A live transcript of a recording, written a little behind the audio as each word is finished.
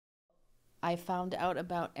I found out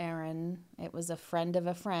about Erin. It was a friend of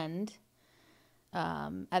a friend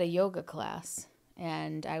at a yoga class.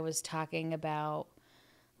 And I was talking about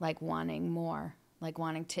like wanting more, like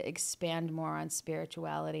wanting to expand more on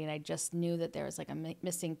spirituality. And I just knew that there was like a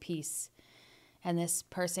missing piece. And this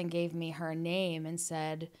person gave me her name and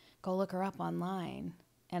said, go look her up online.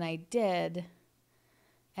 And I did.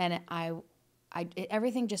 And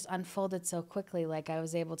everything just unfolded so quickly. Like I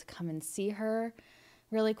was able to come and see her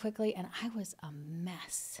really quickly. And I was a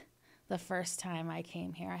mess the first time I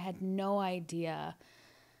came here. I had no idea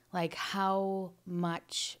like how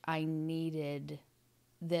much I needed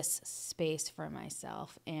this space for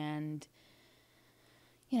myself. And,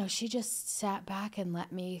 you know, she just sat back and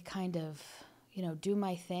let me kind of, you know, do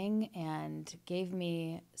my thing and gave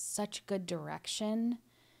me such good direction.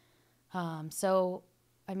 So,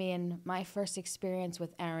 I mean, my first experience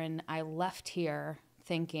with Erin, I left here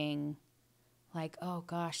thinking like, oh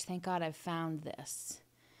gosh, thank God I've found this.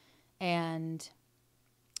 And,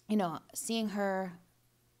 you know, seeing her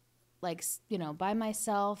like, you know, by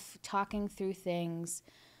myself, talking through things,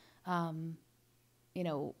 you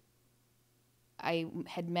know, I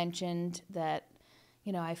had mentioned that,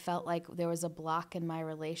 you know, I felt like there was a block in my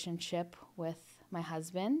relationship with my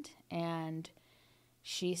husband, and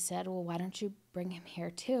she said, well, why don't you bring him here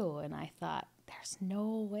too? And I thought, there's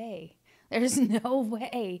no way. There's no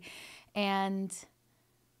way. And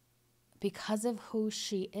because of who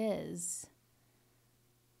she is,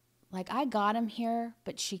 like I got him here,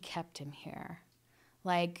 but she kept him here.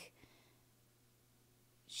 Like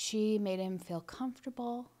she made him feel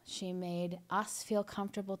comfortable. She made us feel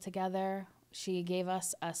comfortable together. She gave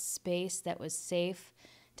us a space that was safe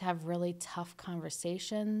to have really tough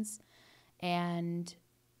conversations. And,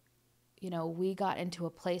 you know, we got into a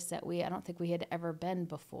place that I don't think we had ever been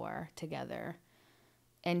before together,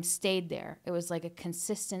 and stayed there. It was like a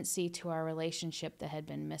consistency to our relationship that had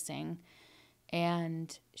been missing.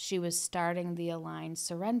 And she was starting the Aligned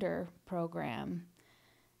Surrender program.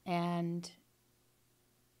 And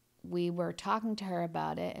we were talking to her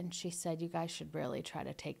about it, and she said, you guys should really try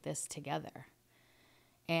to take this together.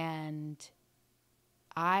 And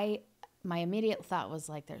my immediate thought was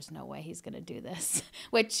like, there's no way he's going to do this,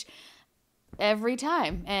 which every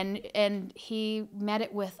time. And he met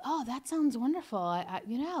it with, oh, that sounds wonderful.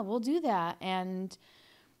 Yeah, we'll do that. And,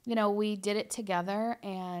 you know, we did it together,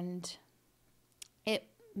 and it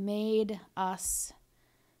made us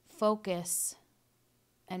focus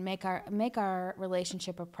and make our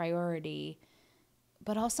relationship a priority,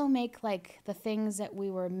 but also make like the things that we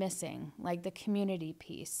were missing, like the community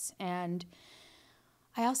piece. And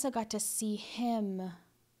I also got to see him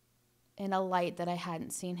in a light that I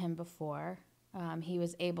hadn't seen him before. He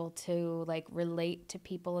was able to like relate to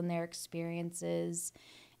people and their experiences,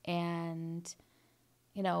 and,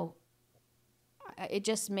 you know, it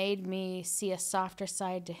just made me see a softer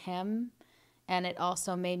side to him. And it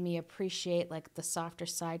also made me appreciate like the softer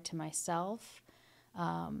side to myself.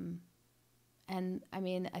 And I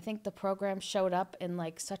mean, I think the program showed up in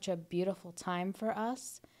like such a beautiful time for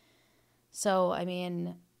us. So, I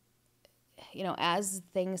mean, you know, as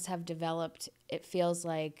things have developed, it feels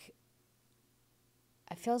like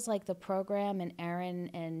the program and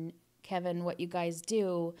Erin and Kevin, what you guys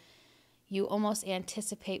do, you almost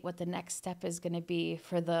anticipate what the next step is going to be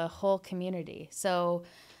for the whole community. So,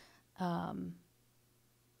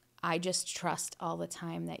 I just trust all the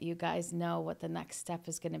time that you guys know what the next step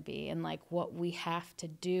is going to be, and like what we have to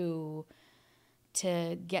do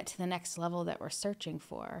to get to the next level that we're searching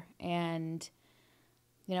for. And,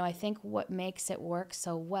 you know, I think what makes it work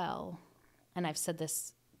so well, and I've said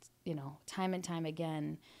this, you know, time and time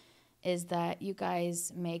again, is that you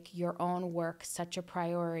guys make your own work such a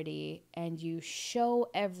priority, and you show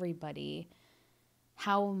everybody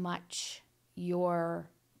how much you're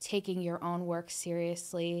taking your own work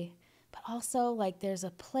seriously, but also like there's a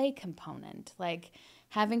play component, like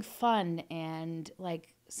having fun. And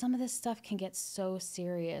like some of this stuff can get so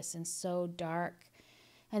serious and so dark,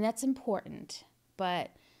 and that's important,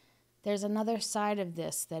 but there's another side of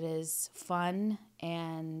this that is fun,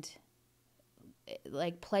 and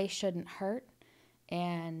like play shouldn't hurt,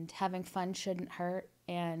 and having fun shouldn't hurt,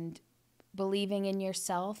 and believing in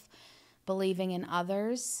yourself, believing in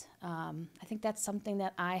others. I think that's something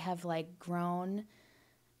that I have like grown.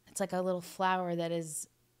 It's like a little flower that is,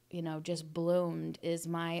 you know, just bloomed, is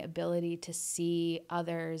my ability to see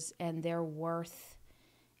others and their worth,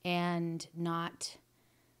 and not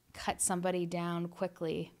cut somebody down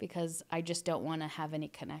quickly because I just don't want to have any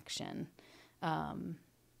connection.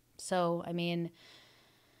 So, I mean,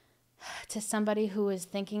 to somebody who is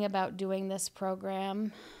thinking about doing this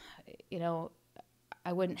program, you know,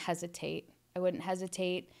 I wouldn't hesitate. I wouldn't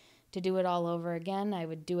hesitate to do it all over again. I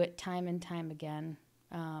would do it time and time again.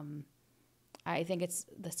 I think it's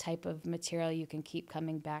the type of material you can keep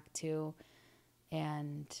coming back to.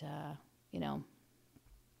 And,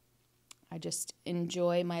 I just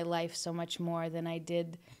enjoy my life so much more than I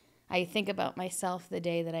did. I think about myself the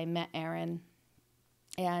day that I met Aaron,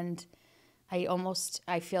 and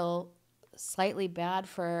I feel slightly bad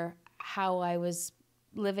for how I was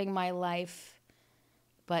living my life,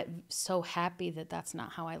 but so happy that that's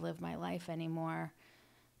not how I live my life anymore.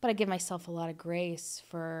 But I give myself a lot of grace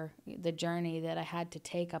for the journey that I had to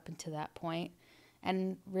take up until that point,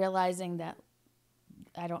 and realizing that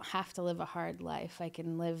I don't have to live a hard life. I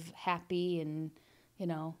can live happy and,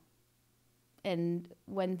 and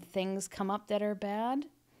when things come up that are bad,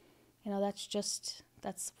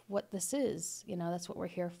 that's what this is. That's what we're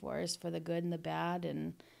here for, is for the good and the bad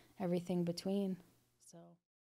and everything between.